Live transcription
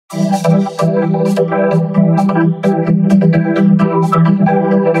Rosie,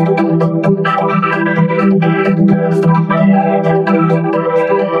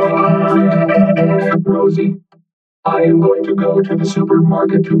 I am going to go to the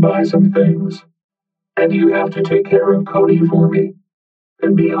supermarket to buy some things. And you have to take care of Cody for me.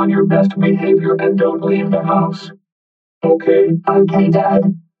 And be on your best behavior and don't leave the house. Okay? Okay,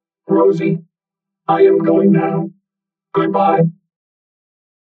 Dad. Rosie, I am going now. Goodbye.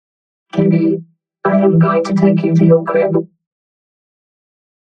 Kitty, I am going to take you to your crib.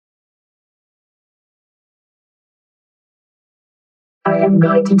 I am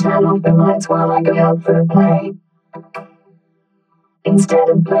going to turn off the lights while I go out for a play. Instead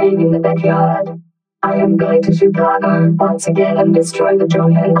of playing in the backyard, I am going to Chicago once again and destroy the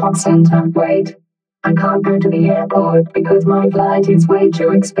John Hancock Center. Wait, I can't go to the airport because my flight is way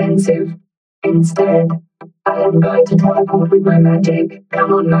too expensive. Instead, I am going to teleport with my magic.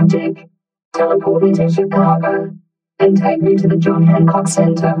 Come on, magic. Teleport me to Chicago and take me to the John Hancock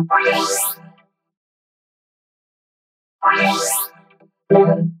Center.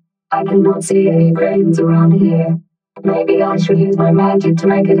 No, I cannot see any brains around here. Maybe I should use my magic to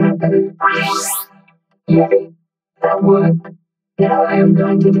make it happen. Yay, that worked. Now I am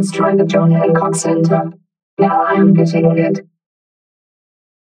going to destroy the John Hancock Center. Now I am getting it.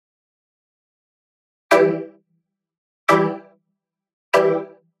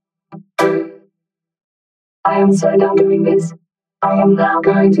 I am so done doing this. I am now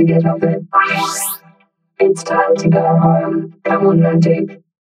going to get off it. It's time to go home. Come on, magic.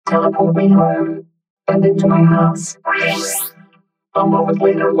 Teleport me home. And into my house. A moment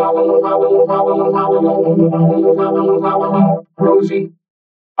later, Rosie,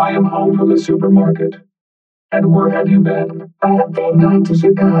 I am home from the supermarket. And where have you been? I have been going to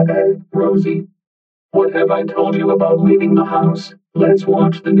Chicago. Rosie, what have I told you about leaving the house? Let's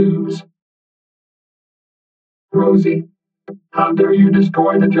watch the news. Rosie, how dare you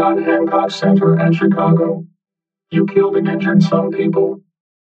destroy the John Hancock Center at Chicago? You killed and injured some people.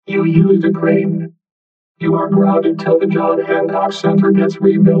 You used a crane. You are grounded till the John Hancock Center gets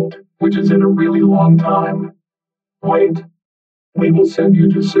rebuilt, which is in a really long time. Wait. We will send you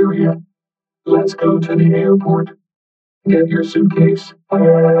to Syria. Let's go to the airport. Get your suitcase.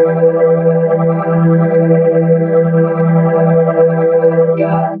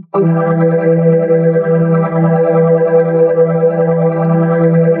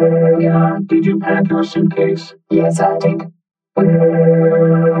 Did you pack your suitcase? Yes, I did.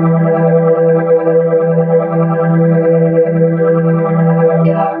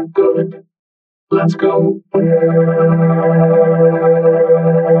 Yeah, good. Let's go.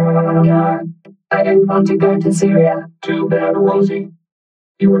 I don't want to go to Syria. Too bad, Rosie.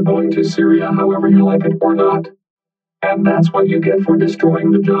 You are going to Syria however you like it or not. And that's what you get for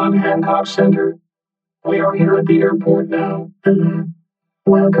destroying the John Hancock Center. We are here at the airport now. Hello.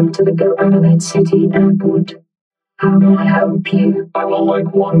 Welcome to the Government City Airport. How may I help you? I will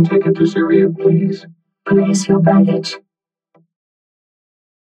like one ticket to Syria, please. Place your baggage.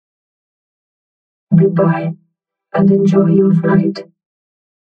 Goodbye, and enjoy your flight.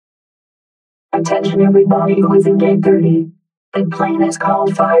 Attention everybody who is in gate 30. The plane is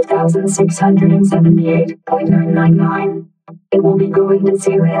called 5678.999. It will be going to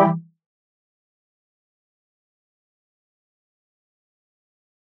Syria.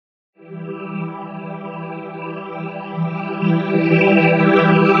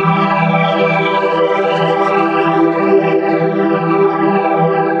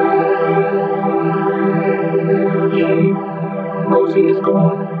 Yay. Rosie is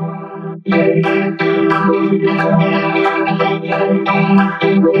gone. Yay. Rosie is gone. Yay. Rosie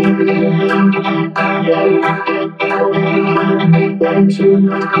is gone. Yay.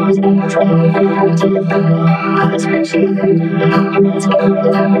 Let's go to the family. Especially let's go to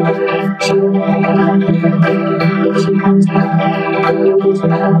the family. She will never come back. If she comes back, you'll be so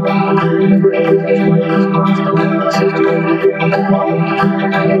happy. I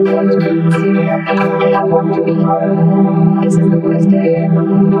want to be in Syria. I want to be home. This is the worst day ever.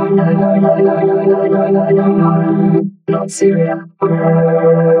 No, no, no, no, no, no, no, no, no, no, no. Not Syria.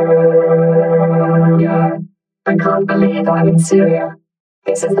 Yeah. I can't believe I'm in Syria.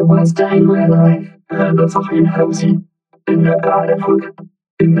 This is the worst day in my life. هذا صحيح روسي. إنك أعرفك.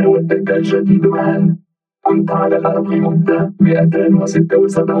 إن ودك الجديد الآن. كنت على الأرض مدة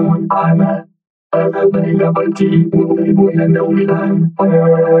 276 عاما. أذهب إلى بيتي وأذهب إلى النوم الآن.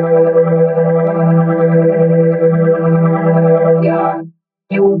 Yeah,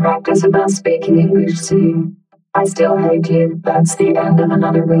 you will practice about speaking English soon. I still hate you. That's the end of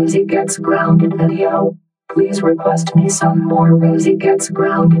another Rosie Gets Grounded video. Please request me some more Rosie Gets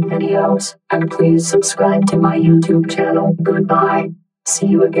Grounded videos, and please subscribe to my YouTube channel. Goodbye. See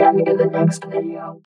you again in the next video.